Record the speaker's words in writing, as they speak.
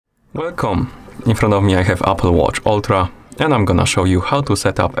Welcome! In front of me I have Apple Watch Ultra and I'm gonna show you how to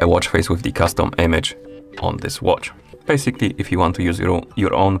set up a watch face with the custom image on this watch. Basically, if you want to use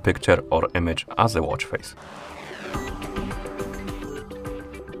your own picture or image as a watch face.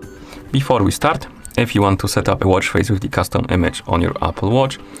 Before we start, if you want to set up a watch face with the custom image on your Apple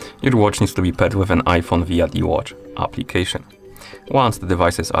Watch, your watch needs to be paired with an iPhone via the watch application. Once the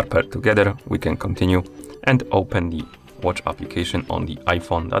devices are paired together, we can continue and open the watch application on the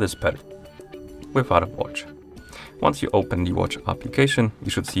iPhone that is paired with our watch. Once you open the watch application, you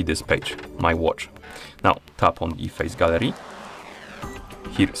should see this page, My Watch. Now tap on the face gallery.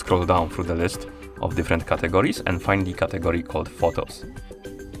 Here scroll down through the list of different categories and find the category called Photos.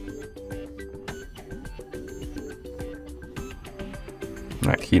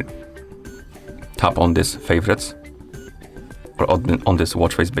 Right here. Tap on this Favorites or on this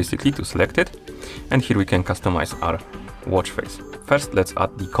watch face basically to select it. And here we can customize our watch face. First, let's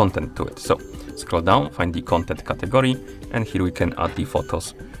add the content to it. So scroll down, find the content category, and here we can add the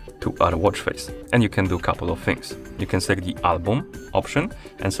photos to our watch face. And you can do a couple of things. You can select the album option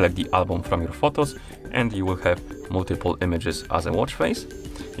and select the album from your photos, and you will have multiple images as a watch face.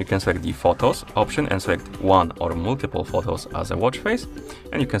 You can select the photos option and select one or multiple photos as a watch face.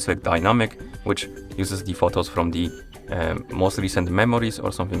 And you can select dynamic, which uses the photos from the most recent memories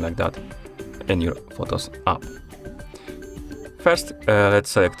or something like that in your Photos app. First, let's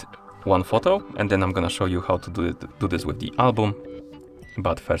select one photo, and then I'm gonna show you how to do this with the album.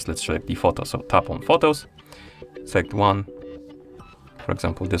 But first, let's select the photo. So tap on Photos, select one, for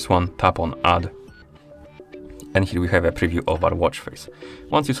example this one, tap on Add, and here we have a preview of our watch face.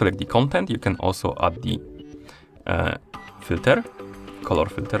 Once you select the content, you can also add the filter, color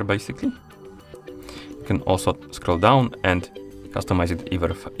filter basically. You can also scroll down and customize it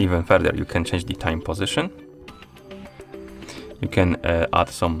even further. You can change the time position. You can add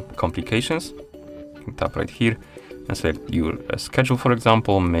some complications. You can tap right here and select your schedule, for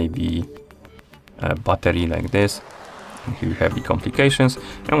example, maybe a battery like this. And here you have the complications.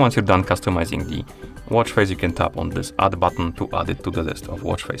 And once you're done customizing the watch face, you can tap on this Add button to add it to the list of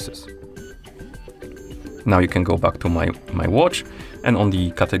watch faces. Now you can go back to my watch, and on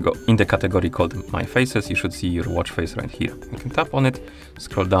the in the category called My Faces, you should see your watch face right here. You can tap on it,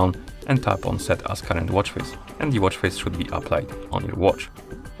 scroll down, and tap on Set as Current Watch Face, and the watch face should be applied on your watch.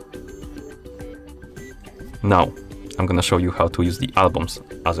 Now I'm gonna show you how to use the albums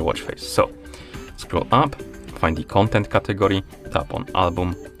as a watch face. So scroll up, find the content category, tap on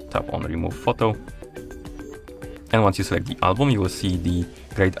Album, tap on Remove Photo, and once you select the album, you will see the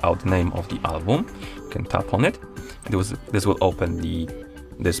grayed out name of the album. You can tap on it. This will open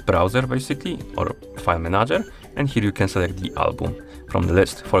this browser basically, or file manager, and here you can select the album from the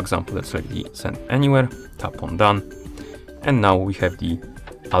list. For example, let's select the Send Anywhere, tap on Done, and now we have the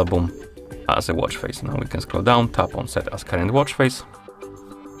album as a watch face. Now we can scroll down, tap on Set as Current Watch Face,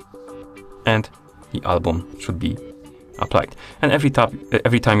 and the album should be applied. And every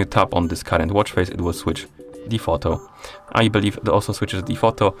time you tap on this current watch face, it will switch the photo. I believe it also switches the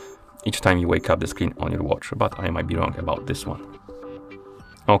photo each time you wake up the screen on your watch, but I might be wrong about this one.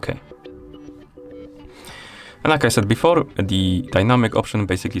 Okay. And like I said before, the dynamic option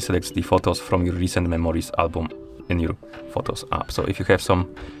basically selects the photos from your recent memories album in your Photos app. So if you have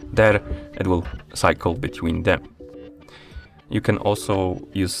some there, it will cycle between them. You can also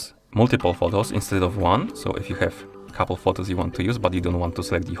use multiple photos instead of one. So if you have a couple photos you want to use, but you don't want to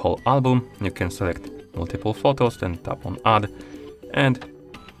select the whole album, you can select multiple photos, then tap on Add, and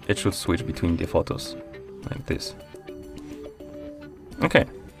it should switch between the photos like this. Okay.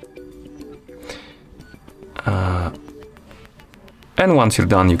 And once you're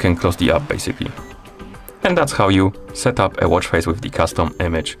done, you can close the app basically. And that's how you set up a watch face with the custom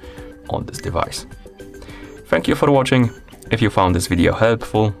image on this device. Thank you for watching. If you found this video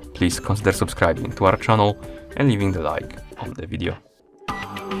helpful, please consider subscribing to our channel and leaving the like on the video.